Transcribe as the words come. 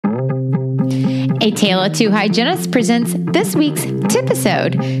A Tale of Two Hygienists presents this week's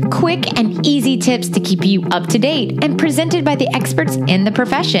TIPisode, quick and easy tips to keep you up to date and presented by the experts in the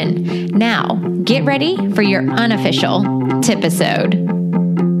profession. Now, get ready for your unofficial TIPisode.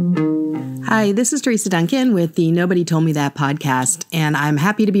 Hi, this is Teresa Duncan with the Nobody Told Me That podcast, and I'm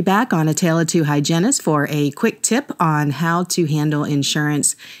happy to be back on A Tale of Two Hygienists for a quick tip on how to handle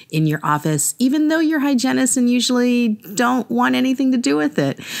insurance in your office, even though you're hygienists and usually don't want anything to do with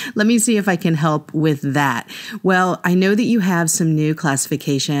it. Let me see if I can help with that. Well, I know that you have some new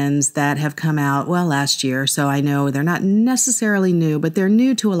classifications that have come out, last year, so I know they're not necessarily new, but they're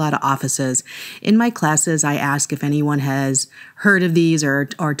new to a lot of offices. In my classes, I ask if anyone has heard of these or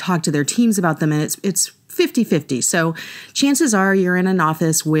talked to their teams about them, and it's 50-50. So chances are you're in an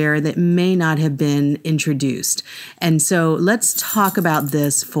office where that may not have been introduced. And so let's talk about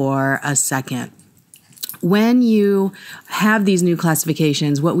this for a second. When you have these new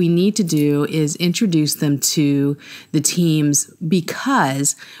classifications, what we need to do is introduce them to the teams,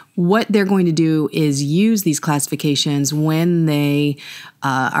 because what they're going to do is use these classifications when they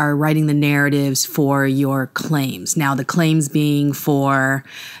are writing the narratives for your claims. Now, the claims being for,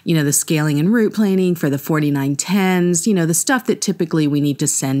 the scaling and route planning, for the 4910s, the stuff that typically we need to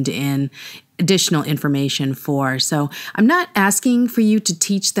send in additional information for. So I'm not asking for you to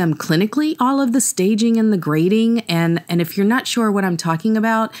teach them clinically all of the staging and the grading. And if you're not sure what I'm talking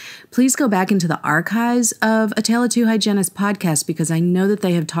about, please go back into the archives of A Tale of Two Hygienists podcast, because I know that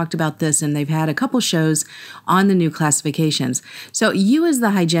they have talked about this and they've had a couple shows on the new classifications. So you as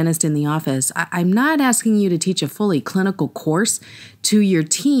the hygienist in the office, I'm not asking you to teach a fully clinical course to your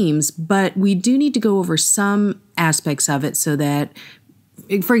teams, but we do need to go over some aspects of it so that,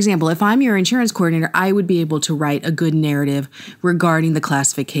 for example, if I'm your insurance coordinator, I would be able to write a good narrative regarding the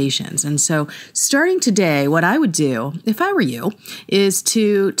classifications. And so starting today, what I would do, if I were you, is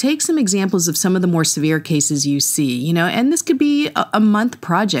to take some examples of some of the more severe cases you see, and this could be a month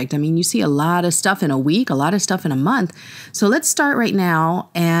project. I mean, you see a lot of stuff in a week, a lot of stuff in a month. So let's start right now.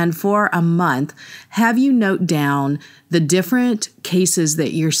 And for a month, have you note down the different cases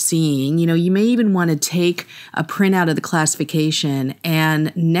that you're seeing. You may even want to take a printout of the classification,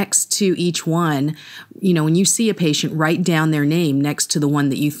 and next to each one, when you see a patient, write down their name next to the one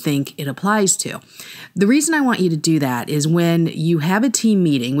that you think it applies to. The reason I want you to do that is when you have a team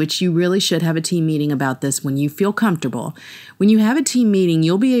meeting, which you really should have a team meeting about this when you feel comfortable. When you have a team meeting,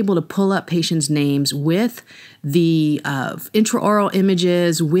 you'll be able to pull up patients' names with the intraoral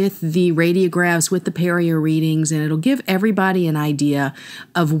images, with the radiographs, with the Perio readings, and it'll give everybody an idea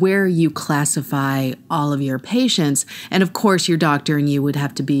of where you classify all of your patients. And of course, your doctor and you would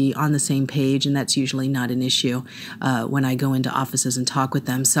have to be on the same page, and that's usually not an issue when I go into offices and talk with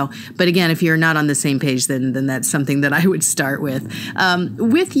them. So, but again, if you're not on the same page, then that's something that I would start with.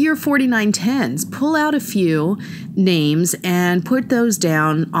 With your 4910s, pull out a few names and put those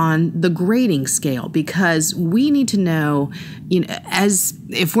down on the grading scale, because we need to know, as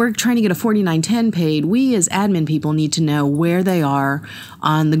if we're trying to get a 4910 paid, we as admin people need to know where they are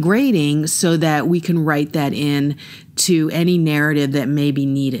on the grading so that we can write that in to any narrative that may be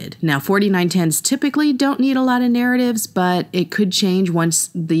needed. Now, 4910s typically don't need a lot of narratives, but it could change once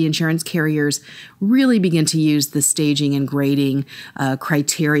the insurance carriers really begin to use the staging and grading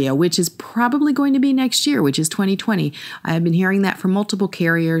criteria, which is probably going to be next year, which is 2020. I have been hearing that from multiple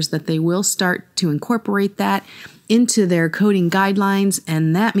carriers that they will start to incorporate that into their coding guidelines,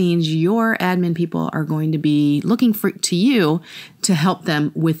 and that means your admin people are going to be looking to you to help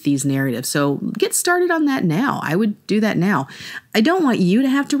them with these narratives. So get started on that now. I would do that now. I don't want you to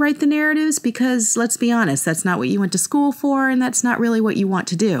have to write the narratives, because let's be honest, that's not what you went to school for, and that's not really what you want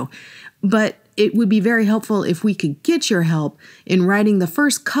to do. But it would be very helpful if we could get your help in writing the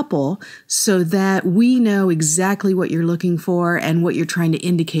first couple so that we know exactly what you're looking for and what you're trying to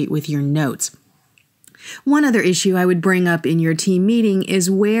indicate with your notes. One other issue I would bring up in your team meeting is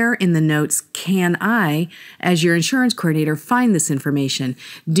where in the notes can I, as your insurance coordinator, find this information?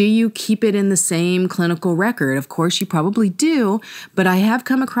 Do you keep it in the same clinical record? Of course, you probably do, but I have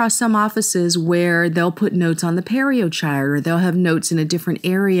come across some offices where they'll put notes on the Perio chart, or they'll have notes in a different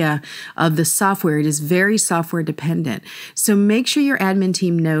area of the software. It is very software dependent. So make sure your admin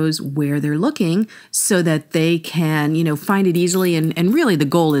team knows where they're looking so that they can, find it easily. And really the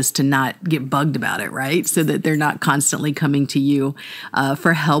goal is to not get bugged about it, right? So that they're not constantly coming to you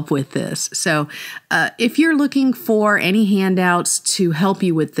for help with this. So if you're looking for any handouts to help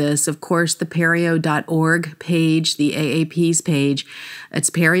you with this, of course, the Perio.org page, the AAP's page, it's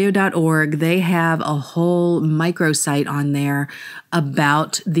Perio.org. They have a whole microsite on there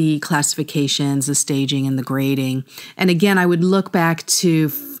about the classifications, the staging, and the grading. And again, I would look back to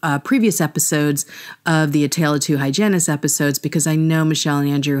previous episodes of the A Tale of Two Hygienists episodes, because I know Michelle and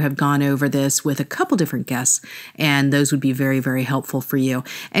Andrew have gone over this with a couple different guests, and those would be very, very helpful for you.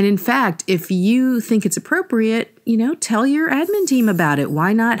 And in fact, if you think it's appropriate, tell your admin team about it.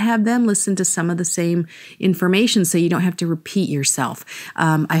 Why not have them listen to some of the same information so you don't have to repeat yourself?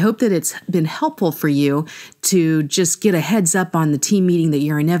 I hope that it's been helpful for you to just get a heads up on the team meeting that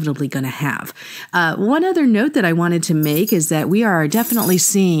you're inevitably going to have. One other note that I wanted to make is that I'm definitely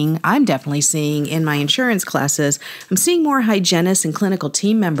seeing in my insurance classes, I'm seeing more hygienists and clinical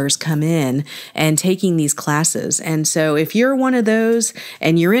team members come in and taking these classes. And so if you're one of those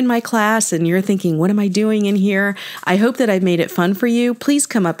and you're in my class and you're thinking, what am I doing in here? I hope that I've made it fun for you. Please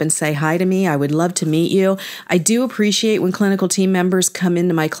come up and say hi to me. I would love to meet you. I do appreciate when clinical team members come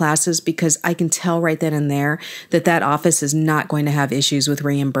into my classes, because I can tell right then and there that office is not going to have issues with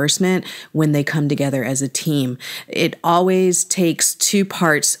reimbursement when they come together as a team. It always takes two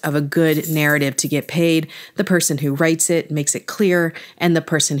parts of a good narrative to get paid: the person who writes it, makes it clear, and the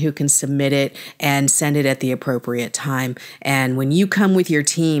person who can submit it and send it at the appropriate time. And when you come with your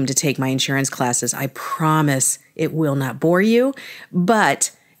team to take my insurance classes, I promise it will not bore you,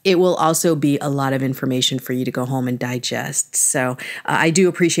 but it will also be a lot of information for you to go home and digest. So I do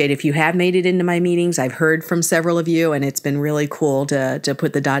appreciate if you have made it into my meetings. I've heard from several of you, and it's been really cool to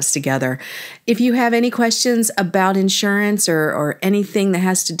put the dots together. If you have any questions about insurance or anything that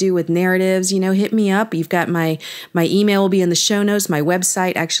has to do with narratives, hit me up. You've got my email will be in the show notes. My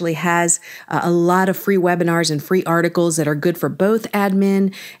website actually has a lot of free webinars and free articles that are good for both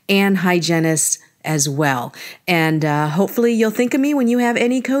admin and hygienists as well. And hopefully you'll think of me when you have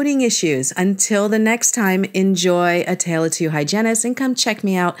any coding issues. Until the next time, enjoy A Tale of Two Hygienists, and come check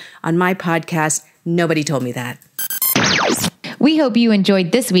me out on my podcast, Nobody Told Me That. We hope you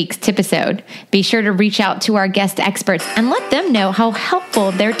enjoyed this week's TIPisode. Be sure to reach out to our guest experts and let them know how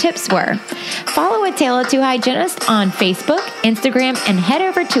helpful their tips were. Follow A Tale of Two Hygienists on Facebook, Instagram, and head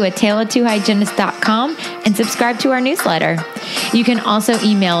over to ataleoftwohygienists.com and subscribe to our newsletter. You can also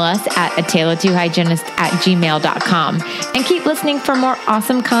email us at ataleoftwohygienists@gmail.com, and keep listening for more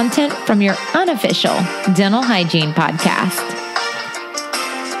awesome content from your unofficial dental hygiene podcast.